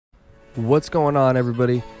What's going on,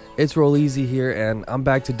 everybody? It's Rolleezy here, and I'm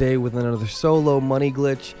back today with another solo money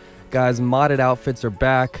glitch. Guys, modded outfits are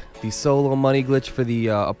back. The solo money glitch for the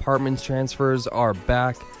apartment transfers are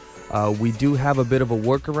back. We do have a bit of a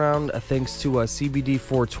workaround thanks to CBD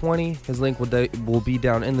 420. His link will be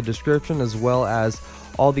down in the description, as well as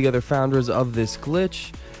all the other founders of this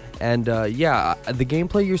glitch. And yeah, the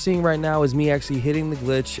gameplay you're seeing right now is me actually hitting the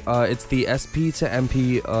glitch. It's the SP to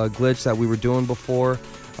MP glitch that we were doing before.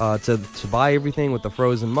 To buy everything with the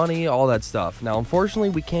frozen money, all that stuff. Now, unfortunately,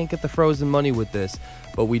 we can't get the frozen money with this,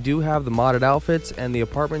 but we do have the modded outfits and the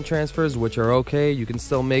apartment transfers, which are okay. You can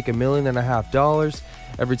still make $1.5 million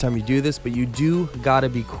every time you do this, but you do gotta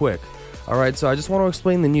be quick. Alright, so I just want to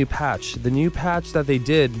explain the new patch. The new patch that they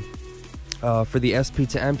did for the SP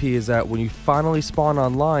to MP is that when you finally spawn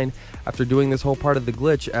online after doing this whole part of the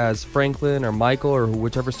glitch as Franklin or Michael or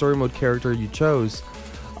whichever story mode character you chose,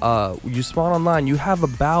 you spawn online, you have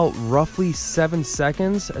about roughly 7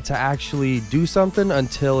 seconds to actually do something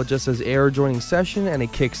until it just says error joining session and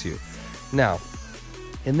it kicks you. Now,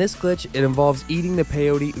 in this glitch, it involves eating the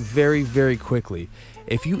peyote very quickly.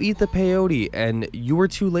 If you eat the peyote and you were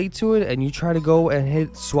too late to it and you try to go and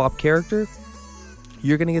hit swap character,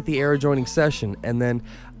 you're gonna get the error joining session, and then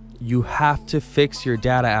you have to fix your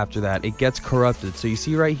data after that. It gets corrupted. So you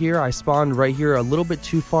see right here, I spawned right here a little bit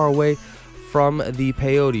too far away from the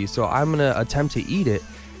peyote, so I'm gonna attempt to eat it,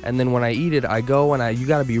 and then when I eat it, I go and you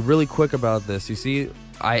gotta be really quick about this. You see,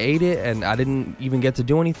 I ate it and I didn't even get to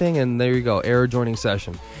do anything, and there you go, error joining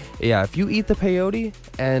session. Yeah, if you eat the peyote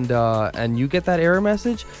and you get that error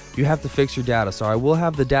message, you have to fix your data. So I will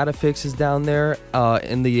have the data fixes down there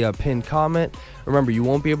in the pinned comment. Remember, you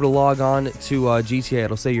won't be able to log on to GTA.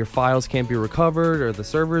 It'll say your files can't be recovered or the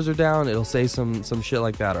servers are down. It'll say some shit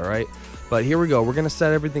like that. All right, but here we go. We're gonna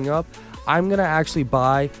set everything up. I'm gonna actually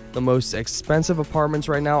buy the most expensive apartments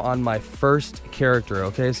right now on my first character.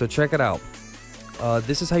 Okay, so check it out.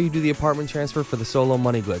 This is how you do the apartment transfer for the solo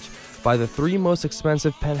money glitch. Buy the 3 most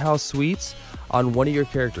expensive penthouse suites on one of your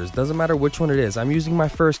characters. Doesn't matter which one it is. I'm using my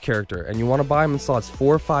first character, and you want to buy them in slots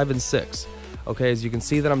 4, 5, and 6. Okay, as you can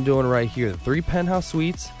see that I'm doing right here, the 3 penthouse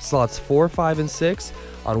suites, slots 4, 5, and 6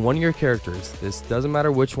 on one of your characters. This doesn't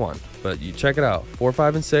matter which one, but you check it out. 4,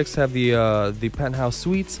 5, and 6 have the penthouse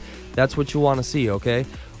suites. That's what you want to see. Okay,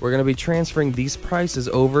 we're gonna be transferring these prices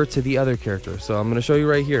over to the other character. So I'm gonna show you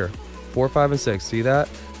right here, 4, 5, and 6. See that?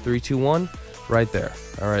 3, 2, 1, right there.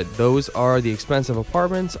 All right, those are the expensive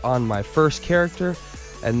apartments on my first character,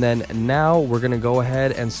 and then now we're gonna go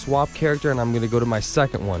ahead and swap character, and I'm gonna go to my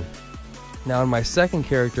second one. Now in my second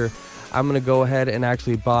character, I'm gonna go ahead and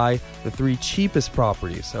actually buy the 3 cheapest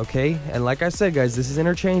properties. Okay, and like I said, guys, this is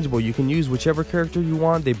interchangeable. You can use whichever character you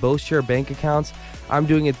want. They both share bank accounts. I'm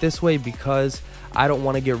doing it this way because I don't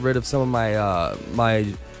want to get rid of some of my my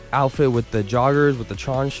outfit with the joggers, with the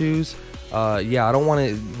Tron shoes. Yeah, I don't want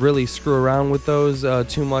to really screw around with those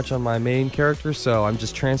too much on my main character, so I'm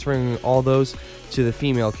just transferring all those to the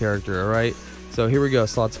female character. All right, so here we go,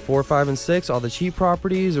 slots 4, 5, and 6, all the cheap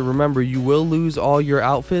properties. Remember, you will lose all your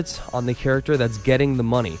outfits on the character that's getting the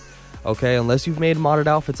money. Okay, unless you've made modded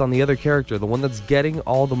outfits on the other character. The one that's getting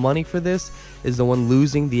all the money for this is the one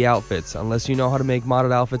losing the outfits, unless you know how to make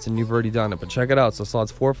modded outfits and you've already done it. But check it out. So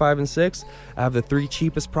slots 4, 5, and 6, I have the 3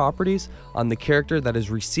 cheapest properties on the character that is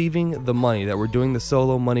receiving the money that we're doing the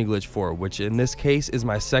solo money glitch for, which in this case is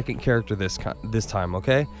my second character this time.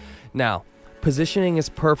 Okay, now positioning is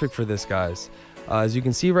perfect for this, guys. As you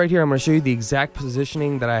can see right here, I'm going to show you the exact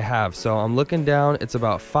positioning that I have. So I'm looking down, it's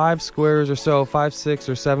about 5 squares or so, 5, 6,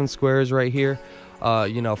 or 7 squares right here,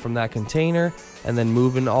 you know, from that container, and then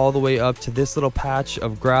moving all the way up to this little patch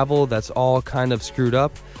of gravel that's all kind of screwed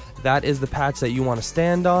up. That is the patch that you want to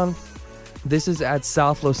stand on. This is at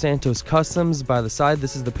South Los Santos Customs by the side.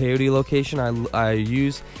 This is the peyote location I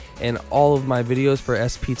use in all of my videos for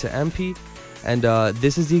SP to MP. And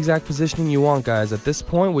this is the exact positioning you want, guys. At this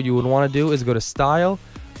point, what you would want to do is go to style,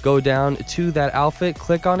 go down to that outfit,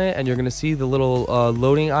 click on it, and you're going to see the little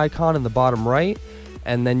loading icon in the bottom right,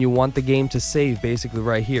 and then you want the game to save basically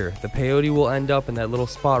right here. The peyote will end up in that little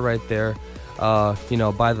spot right there, you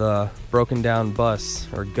know, by the broken down bus,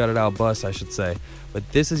 or gutted out bus, I should say. But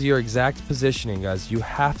this is your exact positioning, guys. You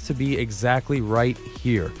have to be exactly right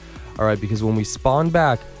here. All right, because when we spawn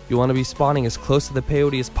back, you want to be spawning as close to the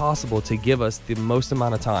peyote as possible to give us the most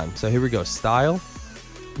amount of time. So here we go, style.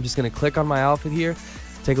 I'm just going to click on my outfit here.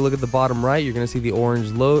 Take a look at the bottom right. You're going to see the orange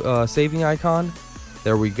saving icon.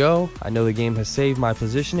 There we go. I know the game has saved my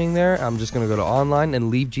positioning there. I'm just going to go to online and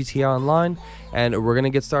leave GTA Online. And we're going to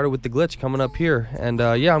get started with the glitch coming up here. And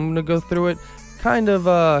yeah, I'm going to go through it kind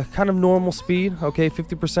of normal speed. Okay,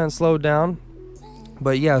 50% slowed down.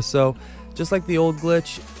 But yeah, so just like the old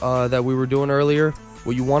glitch that we were doing earlier,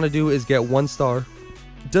 what you want to do is get 1 star.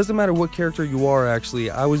 Doesn't matter what character you are.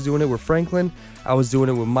 Actually, I was doing it with Franklin, I was doing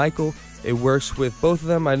it with Michael. It works with both of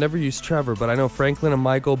them. I never used Trevor, but I know Franklin and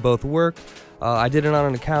Michael both work. I did it on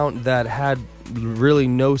an account that had really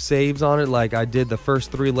no saves on it, like I did the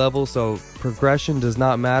first 3 levels, so progression does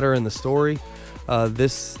not matter in the story.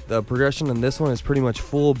 The progression in this one is pretty much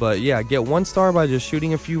full, but yeah, get 1 star by just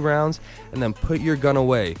shooting a few rounds and then put your gun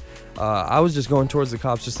away. I was just going towards the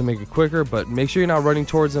cops just to make it quicker, but make sure you're not running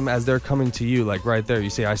towards them as they're coming to you, like right there.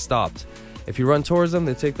 You see I stopped. If you run towards them,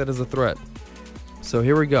 they take that as a threat. So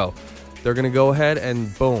here we go. They're gonna go ahead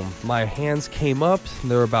and boom, my hands came up,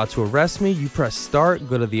 they're about to arrest me. You press start,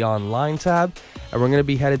 go to the online tab, and we're gonna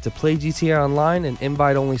be headed to play GTA Online, an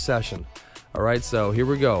invite only session. All right, so here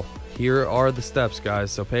we go. Here are the steps,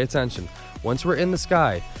 guys, so pay attention. Once we're in the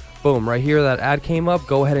sky, boom, right here that ad came up,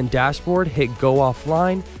 go ahead and dashboard, hit go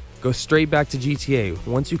offline, go straight back to GTA.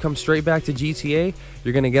 Once you come straight back to GTA,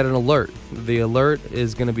 you're gonna get an alert. The alert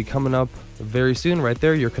is gonna be coming up very soon. Right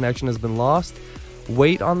there, your connection has been lost.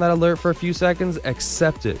 Wait on that alert for a few seconds,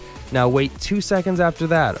 accept it. Now wait 2 seconds after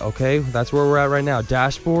that, okay? That's where we're at right now.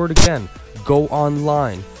 Dashboard again, go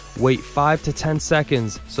online. Wait 5 to 10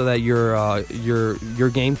 seconds so that your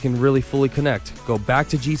game can really fully connect. Go back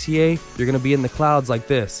to GTA, you're gonna be in the clouds like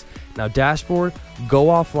this. Now dashboard, go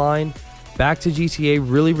offline, back to GTA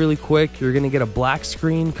really quick. You're gonna get a black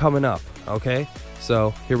screen coming up, okay?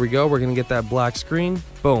 So here we go, we're gonna get that black screen,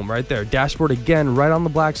 boom, right there. Dashboard again, right on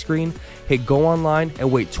the black screen, hit go online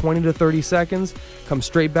and wait 20 to 30 seconds, come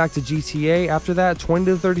straight back to GTA. After that, 20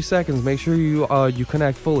 to 30 seconds, make sure you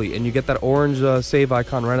connect fully and you get that orange save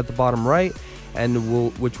icon right at the bottom right, and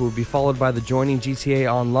which will be followed by the joining GTA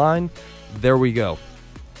Online. There we go.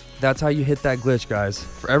 That's how you hit that glitch, guys.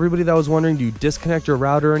 For everybody that was wondering, do you disconnect your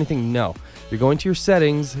router or anything? No. You're going to your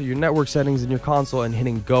settings, your network settings in your console, and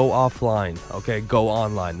hitting go offline, okay? Go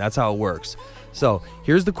online. That's how it works. So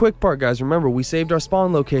here's the quick part, guys. Remember, we saved our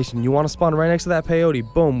spawn location. You want to spawn right next to that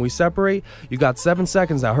peyote. Boom, we separate. You got 7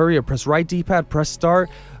 seconds now. Hurry up, press right D-pad, press start,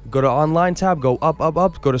 go to online tab, go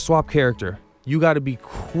up, go to swap character. You got to be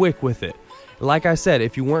quick with it. Like I said,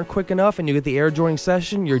 if you weren't quick enough and you get the air joining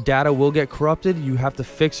session, your data will get corrupted. You have to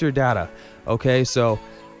fix your data, okay? So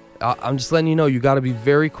I'm just letting you know, you got to be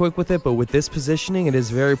very quick with it, but with this positioning, it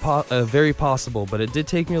is very possible. But it did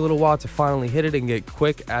take me a little while to finally hit it and get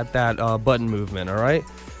quick at that button movement, all right?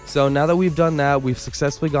 So now that we've done that, we've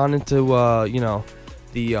successfully gone into, you know,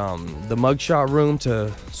 the mugshot room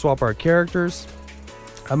to swap our characters.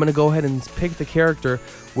 I'm going to go ahead and pick the character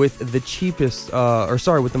with the cheapest,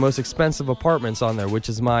 with the most expensive apartments on there, which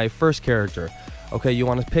is my first character. Okay, you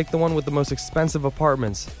want to pick the one with the most expensive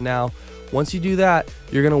apartments. Now, once you do that,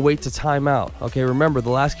 you're going to wait to time out. Okay, remember, the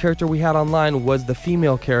last character we had online was the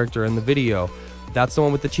female character in the video. That's the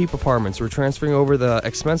one with the cheap apartments. We're transferring over the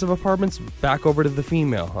expensive apartments back over to the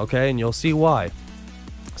female, okay? And you'll see why.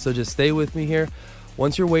 So just stay with me here.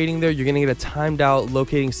 Once you're waiting there, you're going to get a timed out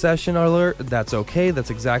locating session alert. That's okay. That's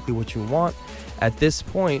exactly what you want. At this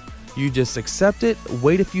point, you just accept it,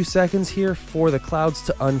 wait a few seconds here for the clouds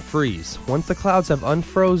to unfreeze. Once the clouds have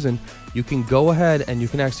unfrozen, you can go ahead and you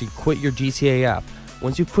can actually quit your GTA app.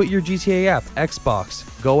 Once you quit your GTA app, Xbox,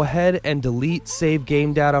 go ahead and delete save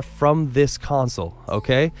game data from this console,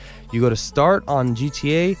 okay? You go to start on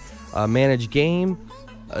GTA, manage game,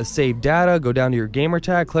 save data, go down to your gamer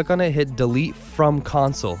tag, click on it, hit delete from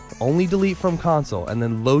console. Only delete from console, and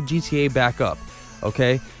then load GTA back up,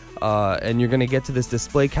 okay? And you're gonna get to this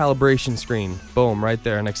display calibration screen, boom, right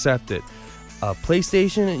there, and accept it.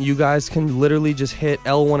 PlayStation, you guys can literally just hit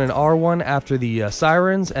L1 and R1 after the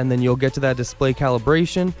sirens, and then you'll get to that display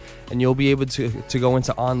calibration, and you'll be able to go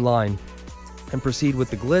into online and proceed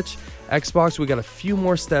with the glitch. Xbox, we got a few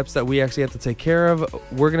more steps that we actually have to take care of.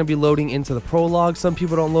 We're going to be loading into the prologue. Some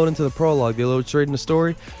people don't load into the prologue, they load straight into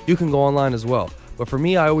story. You can go online as well. But for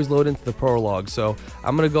me, I always load into the prologue. So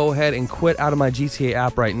I'm going to go ahead and quit out of my GTA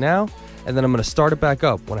app right now, and then I'm going to start it back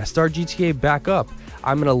up. When I start GTA back up,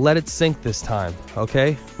 I'm going to let it sync this time,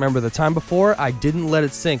 okay? Remember, the time before, I didn't let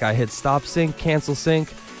it sync. I hit stop sync, cancel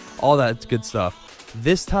sync, all that good stuff.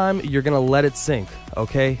 This time, you're going to let it sync,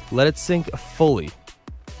 okay? Let it sync fully,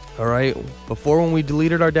 all right? Before, when we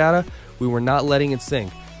deleted our data, we were not letting it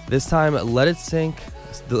sync. This time, let it sync,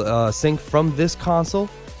 sync from this console,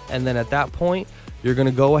 and then at that point, you're going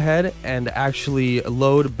to go ahead and actually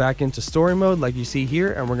load back into story mode like you see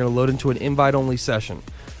here, and we're going to load into an invite-only session,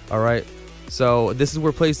 all right? So this is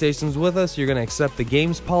where PlayStation's with us. You're going to accept the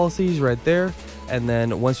game's policies right there, and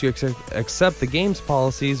then once you accept the game's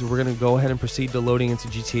policies, we're going to go ahead and proceed to loading into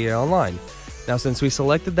GTA Online. Now, since we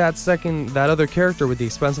selected that other character with the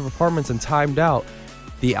expensive apartments and timed out,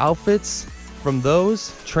 the outfits from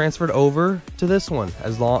those transferred over to this one,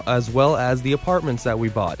 as well as the apartments that we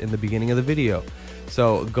bought in the beginning of the video.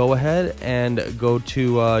 So go ahead and go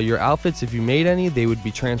to your outfits. If you made any, they would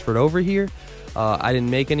be transferred over here. I didn't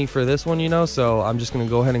make any for this one, you know, so I'm just going to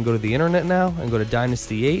go ahead and go to the internet now and go to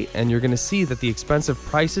Dynasty 8, and you're going to see that the expensive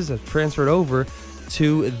prices have transferred over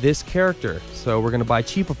to this character. So we're going to buy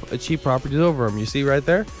cheap properties over them. You see right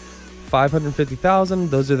there, 550,000.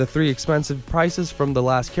 Those are the 3 expensive prices from the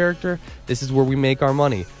last character. This is where we make our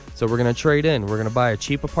money. So we're going to trade in. We're going to buy a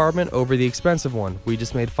cheap apartment over the expensive one. We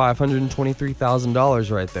just made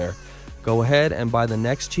 $523,000 right there. Go ahead and buy the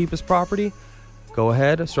next cheapest property. Go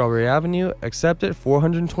ahead, Strawberry Avenue, accept it,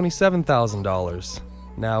 $427,000.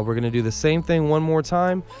 Now we're going to do the same thing one more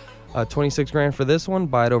time. 26 grand for this one,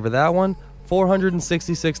 buy it over that one.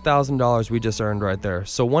 $466,000 we just earned right there.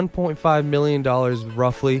 So $1.5 million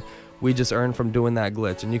roughly we just earned from doing that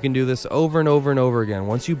glitch. And you can do this over and over and over again.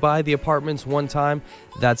 Once you buy the apartments one time,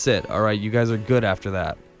 that's it. All right, you guys are good after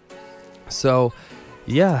that. So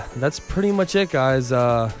yeah, that's pretty much it, guys.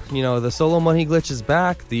 You know, the solo money glitch is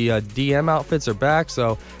back. The DM outfits are back.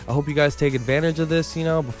 So I hope you guys take advantage of this, you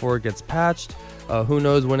know, before it gets patched. Who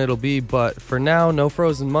knows when it'll be, but for now, no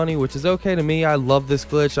frozen money, which is okay to me. I love this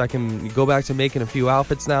glitch. I can go back to making a few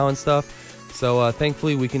outfits now and stuff. So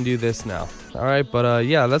thankfully we can do this now. All right, but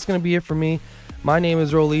yeah, that's gonna be it for me. My name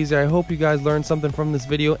is Rolleezy. I hope you guys learned something from this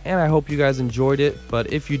video, and I hope you guys enjoyed it.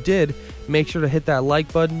 But if you did, make sure to hit that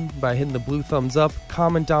like button by hitting the blue thumbs up,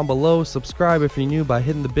 comment down below, subscribe if you're new by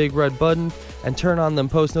hitting the big red button, and turn on them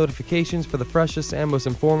post notifications for the freshest and most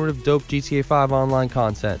informative dope GTA 5 online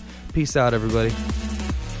content. Peace out, everybody.